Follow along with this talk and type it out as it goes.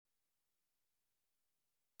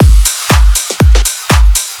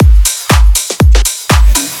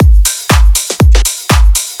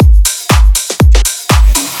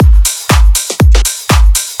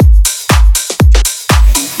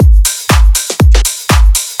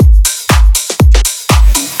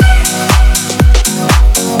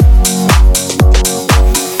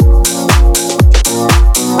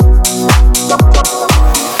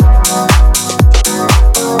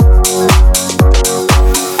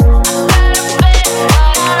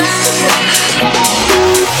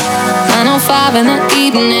having that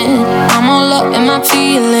evening. I'm all up in my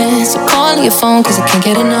feelings, so call your phone cause I can't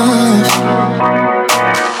get enough.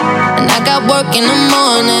 And I got work in the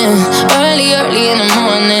morning, early in the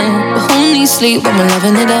morning. But who needs sleep when we're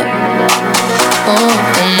loving it up? Oh,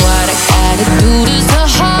 and what I gotta do this the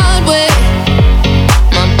hard way.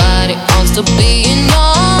 My body wants to be in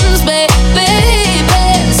arms, baby.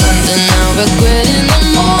 Something I regret in the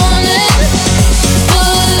morning.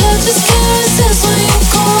 But love just can't resist when you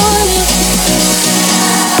call it.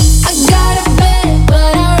 I got a bed,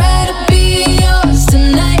 but I'd rather be yours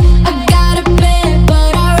tonight. I got a bed,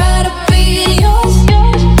 but I'd rather be yours.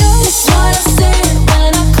 That's what I said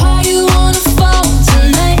when I call you on the phone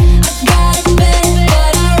tonight. I got a bed,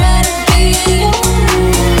 but I'd rather be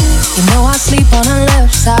yours. You know I sleep on the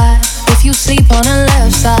left side. If you sleep on the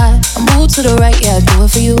left side, I move to the right, yeah, I do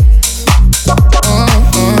it for you.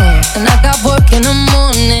 And I got work in the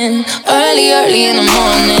morning, early in the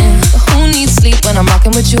morning. But who needs sleep when I'm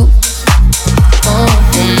rocking with you?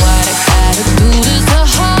 And what I gotta do this the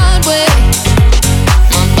hard way.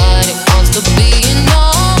 My body wants to be in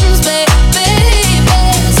arms, baby.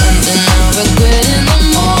 Something I regret in the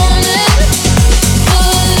morning.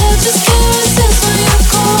 But I just can't resist when you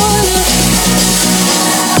call it.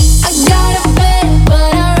 I got a bed,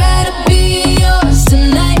 but I'd rather be yours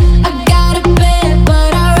tonight. I got a bed,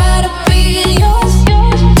 but I'd rather be yours.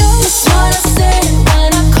 That's what I said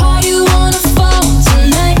when I call you on the phone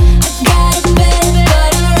tonight. I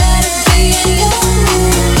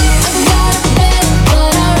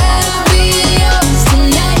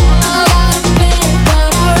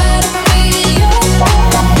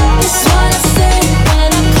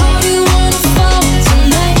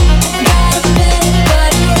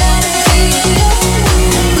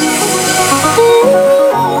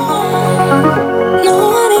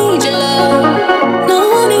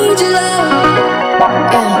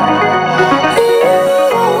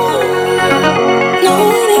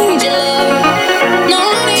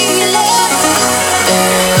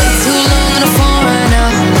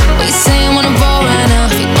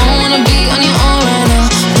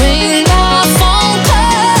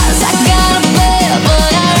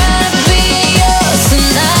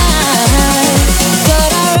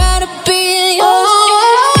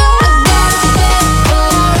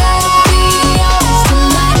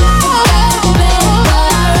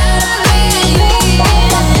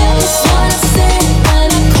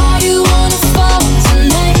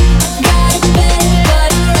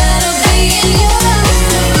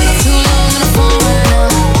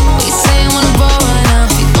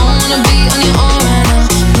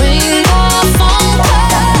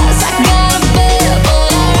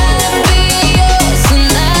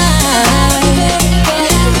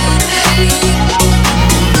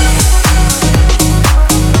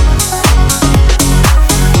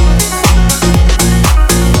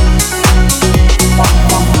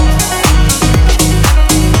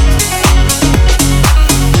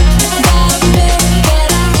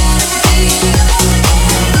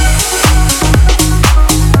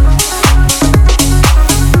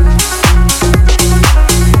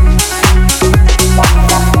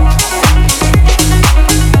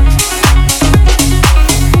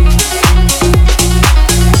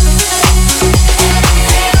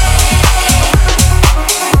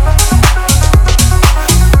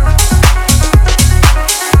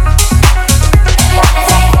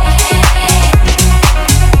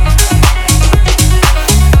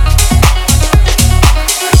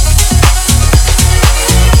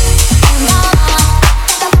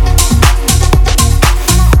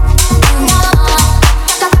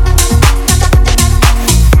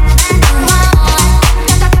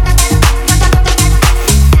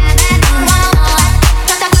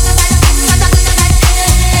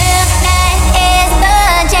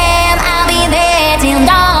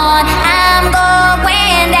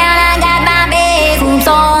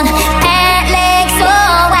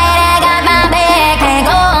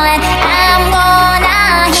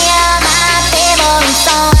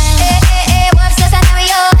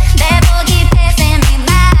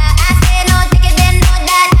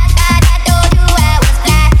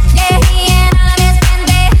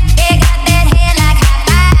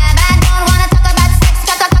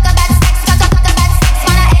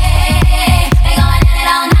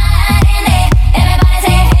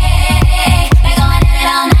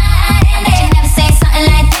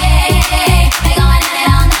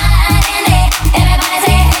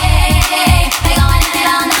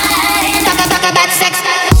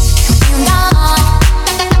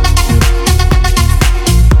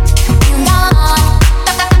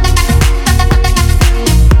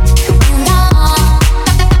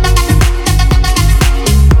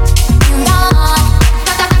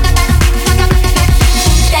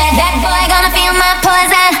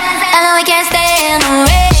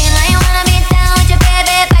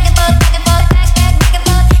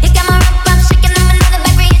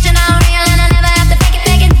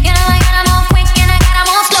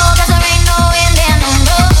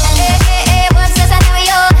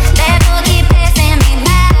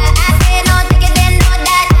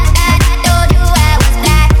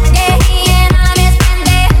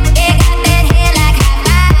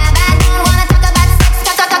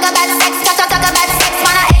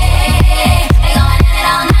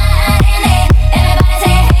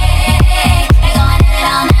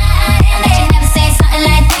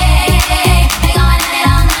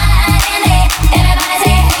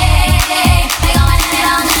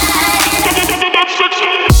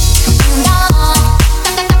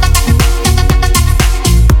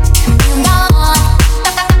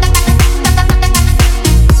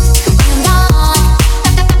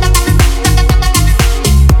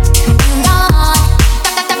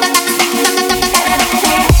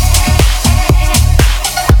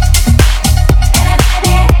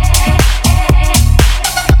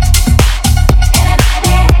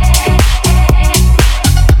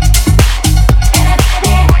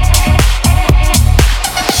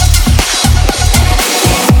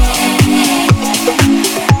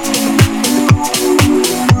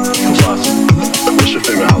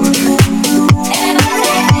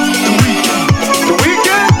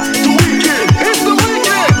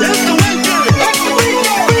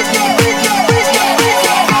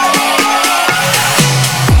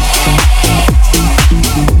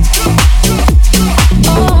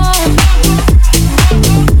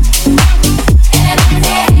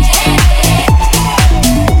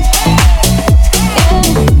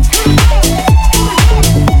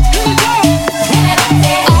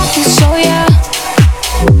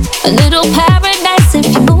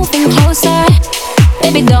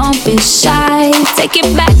take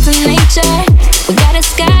it back to nature. We got a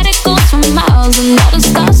sky that goes for miles and all the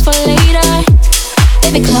stars for later.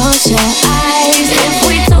 Baby, close your eyes. If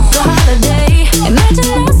we took a holiday,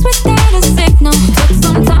 imagine us without a signal. Took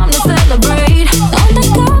some time to celebrate.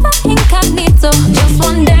 Undercover, incognito. Just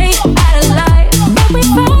one day out of life, but we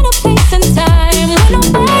find a place in time where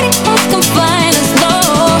nobody else can find us. No,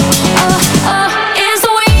 it's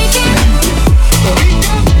the weekend.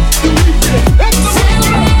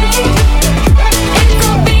 Celebrate. It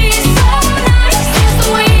could be so nice. It's the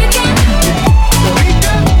weekend.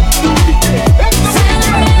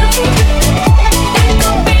 Celebrate. It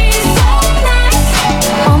could be so nice.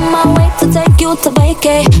 On my way to take you to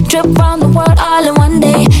vacay. Trip around the world all in one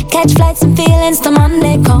day. Catch flights and feelings till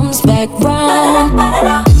Monday comes back round.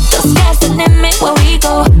 The sky's the limit where we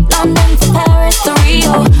go. London to Paris to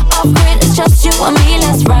Rio. Off grid, it's just you and me.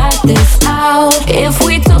 Let's ride this out. If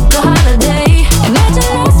we took a holiday,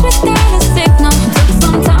 imagine us without a signal. Took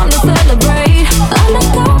some time to celebrate.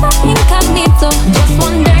 Undercover, incognito. Just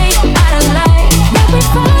one day out of life, but we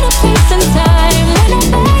found a place in time where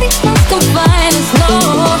nobody else can find us. No,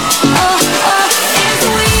 it's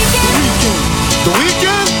the weekend. The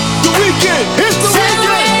weekend? The weekend! It's the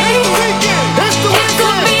weekend! It's the weekend! It's the It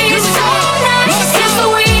could be so nice. It's the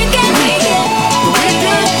weekend. The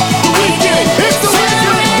weekend! The weekend! It's the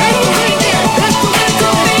weekend! It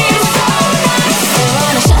could be so nice.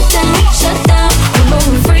 Wanna shut down. We're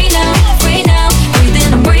moving free now. Breathe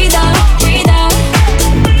in and breathe out.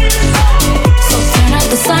 So turn up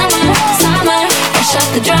the summer. Brush up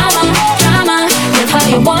the drama. Live how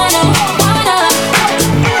you wanna.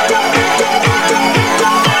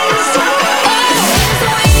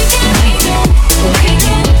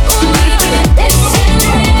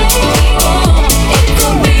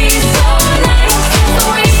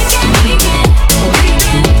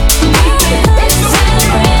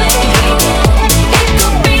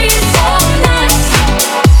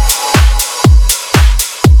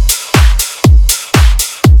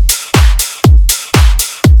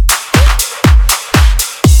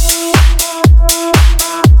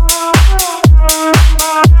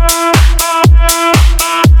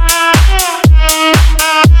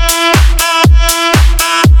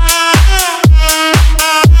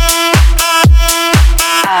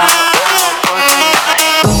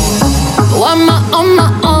 On my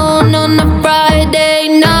own on a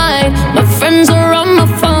Friday night. My friends are on my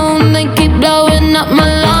phone, they keep blowing up my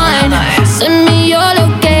line. Send me your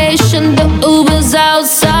location, the Uber's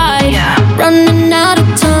outside. Running out of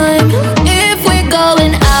time. If we're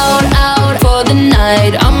going out for the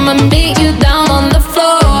night, I'ma meet you down on the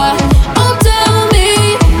floor. Oh, tell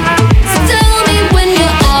me when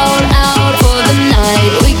you're out for the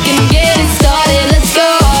night. We can get it started, let's go.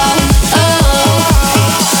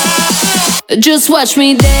 Just watch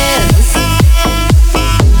me dance.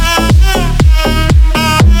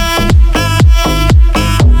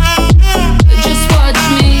 Just watch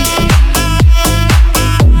me.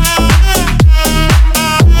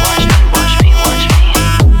 Watch me.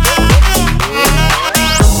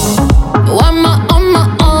 On my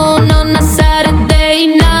own on a Saturday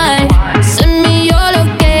night. Send me your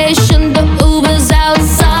location, the Uber's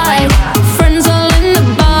outside. Friends all in the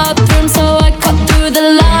bathroom, so I cut through the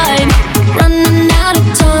line. Running out of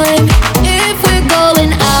time. If we're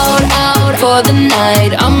going out for the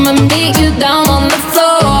night, I'ma meet you down on the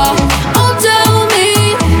floor. Oh, tell me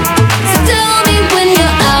when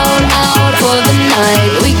you're out for the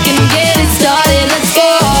night. We can get it started, let's go.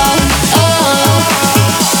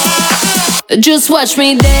 Just watch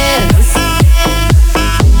me dance.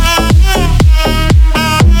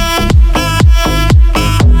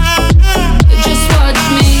 Just watch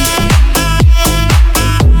me.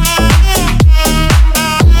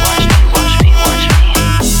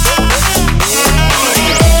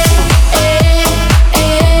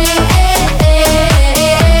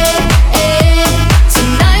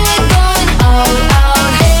 Tonight we're going out.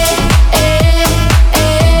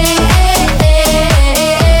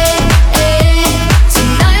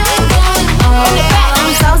 Tonight we're going out.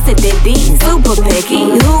 I'm so addicted, super picky.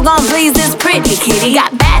 Who gon' please this pretty kitty?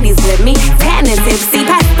 Got baddies with me, tan and tipsy.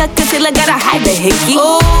 Pass the concealer, gotta hide the hickey.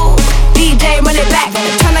 Ooh, DJ run it back,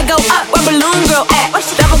 tryna go up where Balloon Girl at.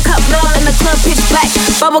 Double cup love in the club, pitch black.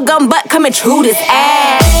 Bubblegum butt coming true this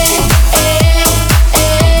ass.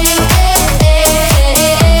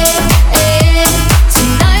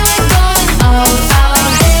 Tonight we're going out.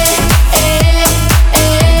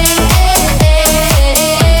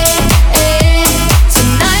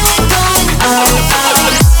 Tonight we're going out.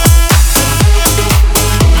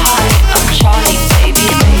 Hi, I'm Charlie, baby.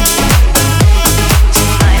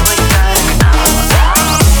 Tonight we're going out.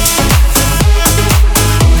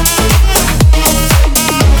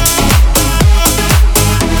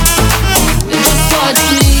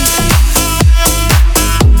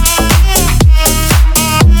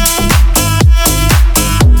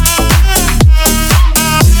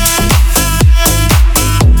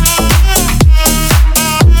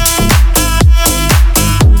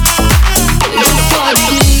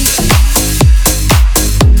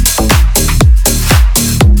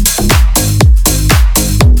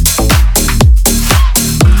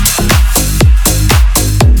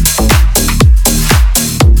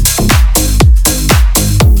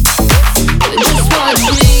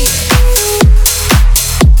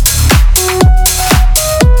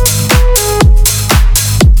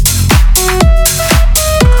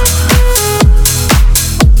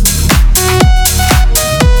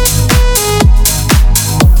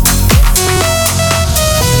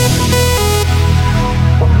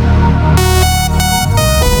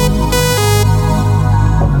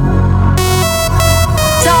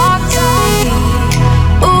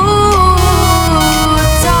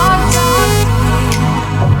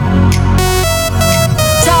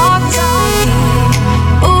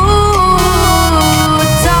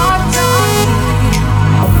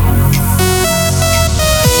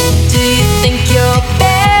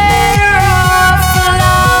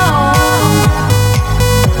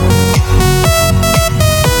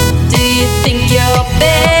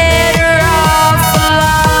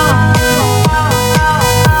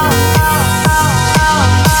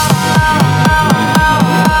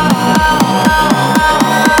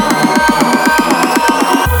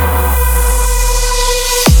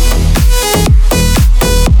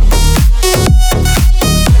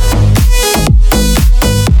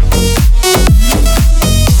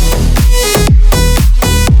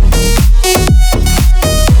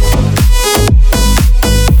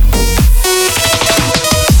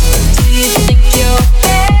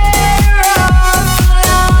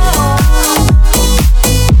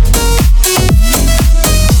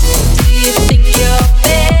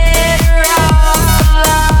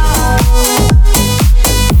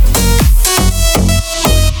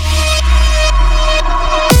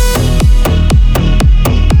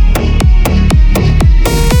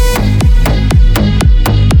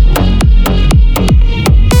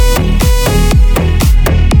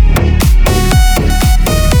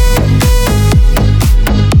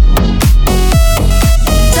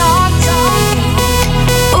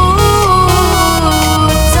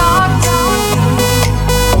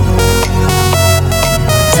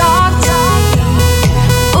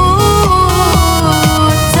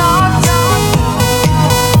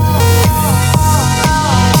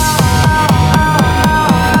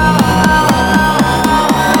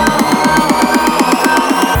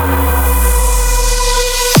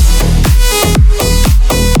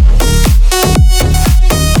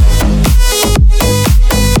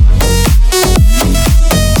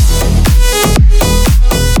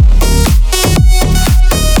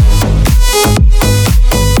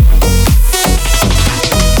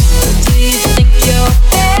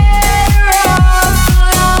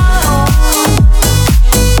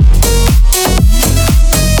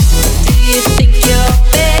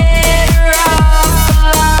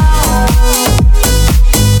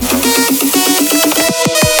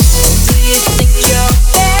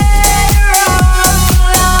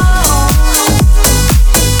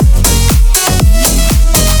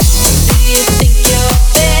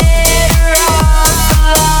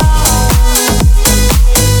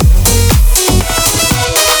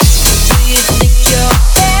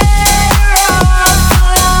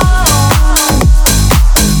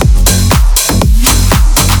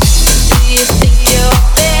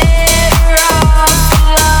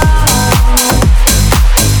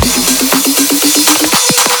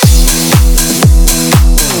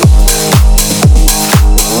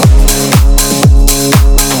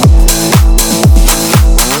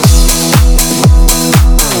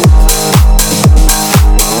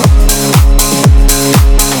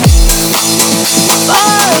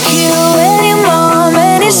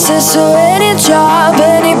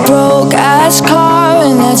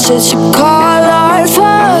 that's shit you call art.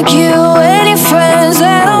 Fuck you and your friends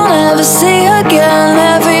that I'll never see again.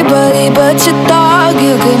 Everybody but your dog,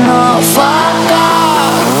 you can all fuck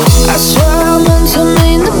off. I swear I meant to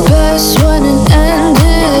mean the best when it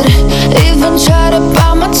ended. Even tried to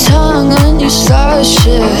bite my tongue when you started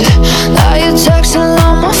shit. Now you're texting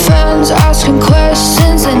all my friends, asking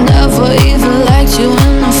questions. They never even liked you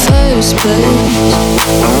in the first place.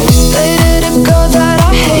 Dated a girl that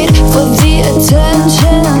I hate for the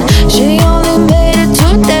attention. She only made it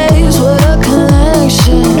 2 days with a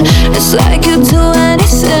connection. It's like you do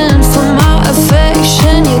anything for my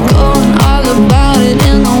affection. You're going all about it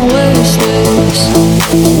in the worst ways.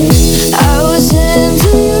 I was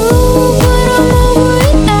into you, but I'm over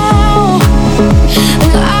it now.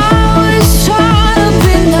 And I was trying to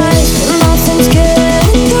be nice, but nothing's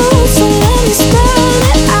getting through, so let me spell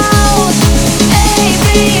it out. A,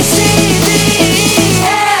 B, C, D, E,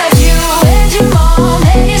 F. You and your mom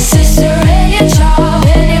and your sister and your job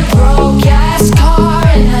and your broke ass car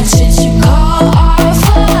and that shit you call art.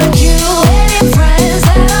 Fuck you and your friends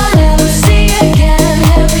that I'll never see again.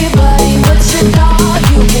 Everybody but your dog,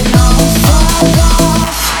 you can all fuck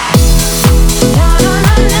off. Na na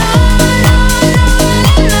na na na na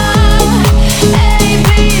na. A, B,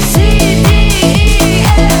 C, D, E,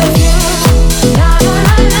 F. You. Na na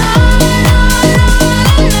na na na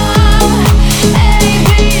na na. A, B,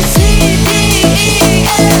 C, D, E,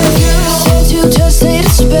 F. You. Said you just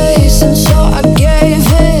needed space, and so I gave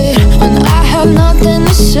it. When I had nothing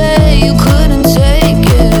to say, you couldn't take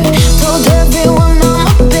it. Told everyone I'm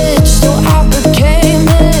a bitch, so I became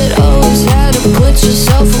it. Always had to put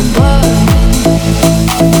yourself above me.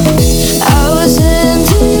 I was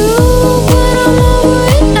into you, but I'm over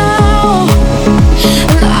it now.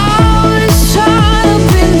 And I was trying to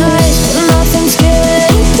be nice, but nothing's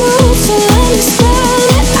getting through, so let me spell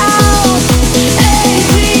it out. A,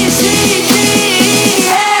 B, C, D, E,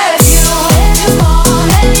 F. You and your mom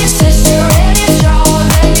and your sister and your job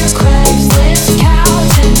and your Craigslist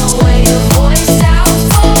couch and the way your voice sounds.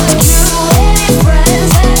 Fuck you and your friends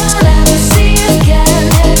that I'll never see again.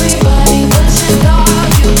 Everybody but your dog,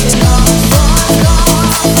 you can all fuck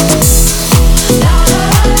off. Na na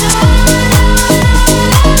na na na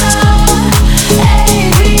na. A,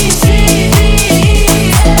 B, C, D, E,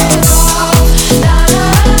 F. Na na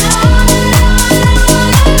na na na na.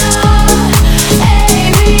 A,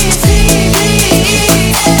 B, C, D, E, F.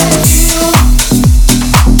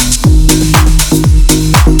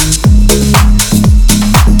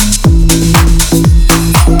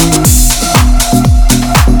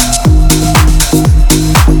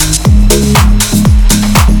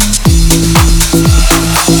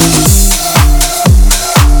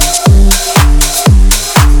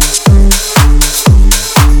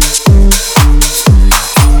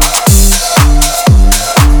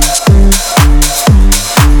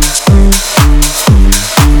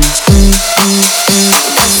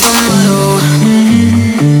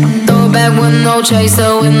 Throwback with no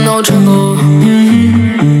chaser, with no trouble.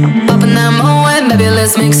 Popping that Moet, baby,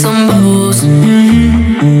 let's make some bubbles.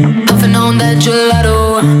 Puffing on that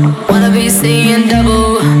gelato, wanna be seeing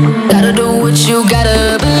double. Gotta do what you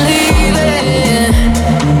gotta believe it.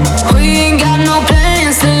 We ain't got no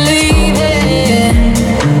plans to leave it.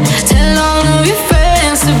 Tell all of your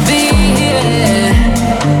friends to be here.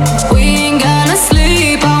 We ain't gonna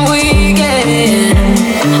sleep all weekend.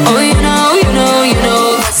 Oh, you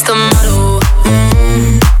know, that's the motto.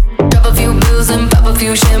 Drop a few bills and pop a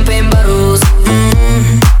few champagne bottles.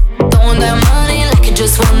 Throwing that money like you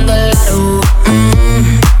just won the lotto.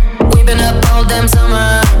 We've been up all damn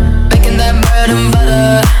summer, making that bread and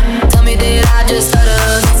butter. Tell me, did I just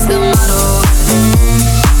stutter? That's the motto.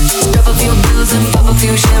 Drop a few bills and pop a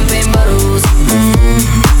few champagne bottles.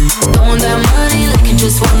 Throwing that money like you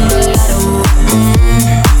just won the lotto.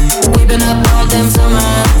 We've been up all damn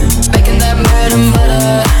summer, making that bread and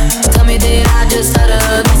butter. Tell me, did I just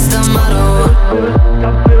stutter? That's the motto.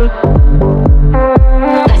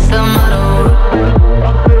 That's the motto.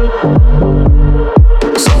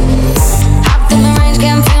 Hopped in the range,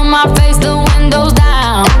 can feel my face, the windows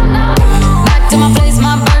down. Back to my place,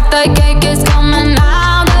 my birthday cake is coming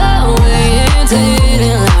out the way it's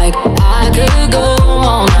hitting like I could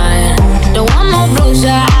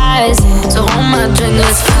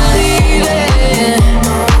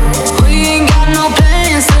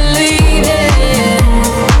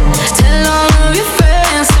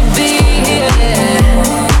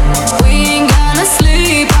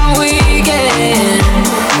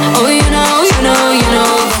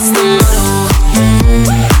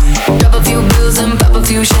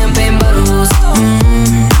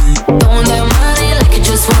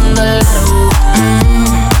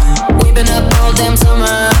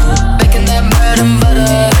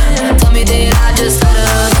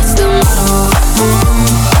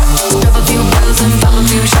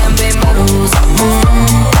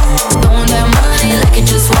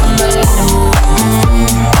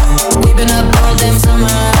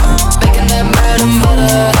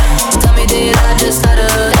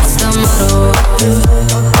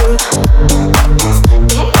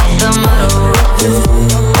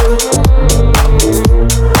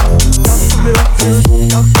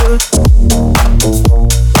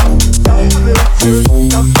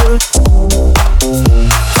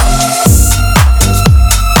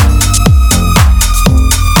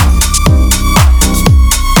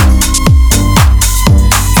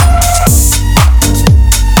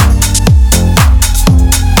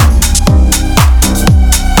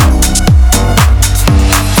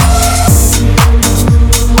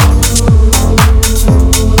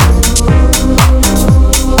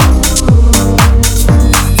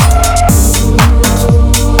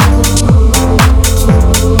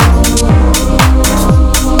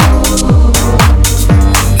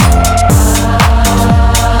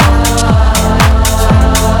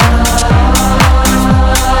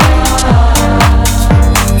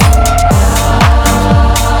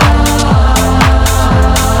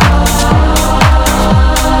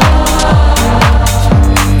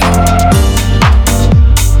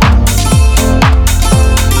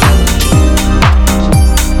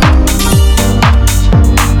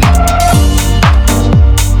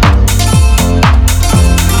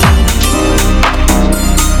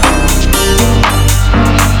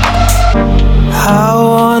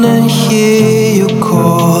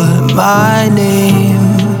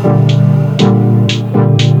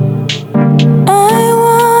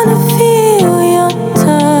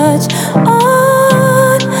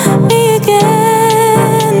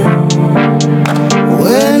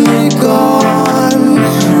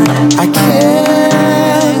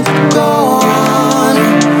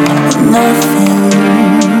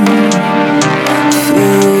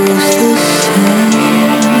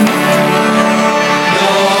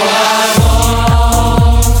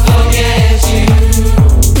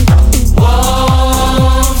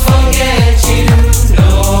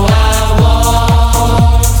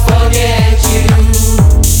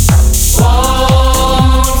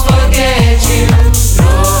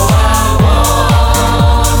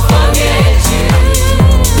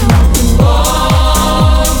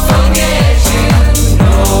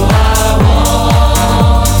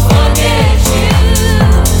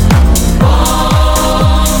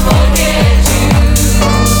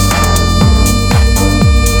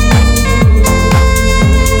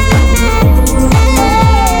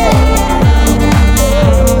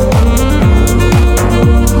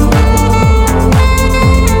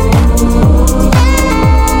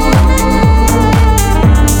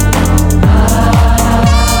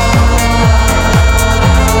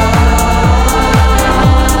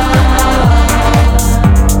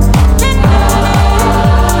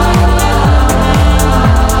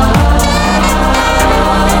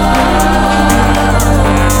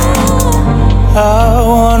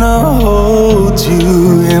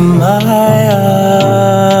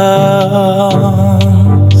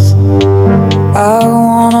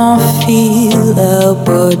feel our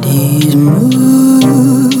bodies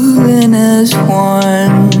moving as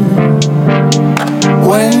one.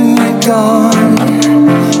 When you're gone,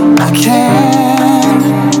 I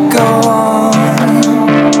can't go on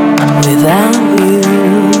without you.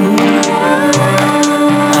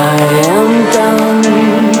 I am done.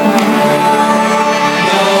 I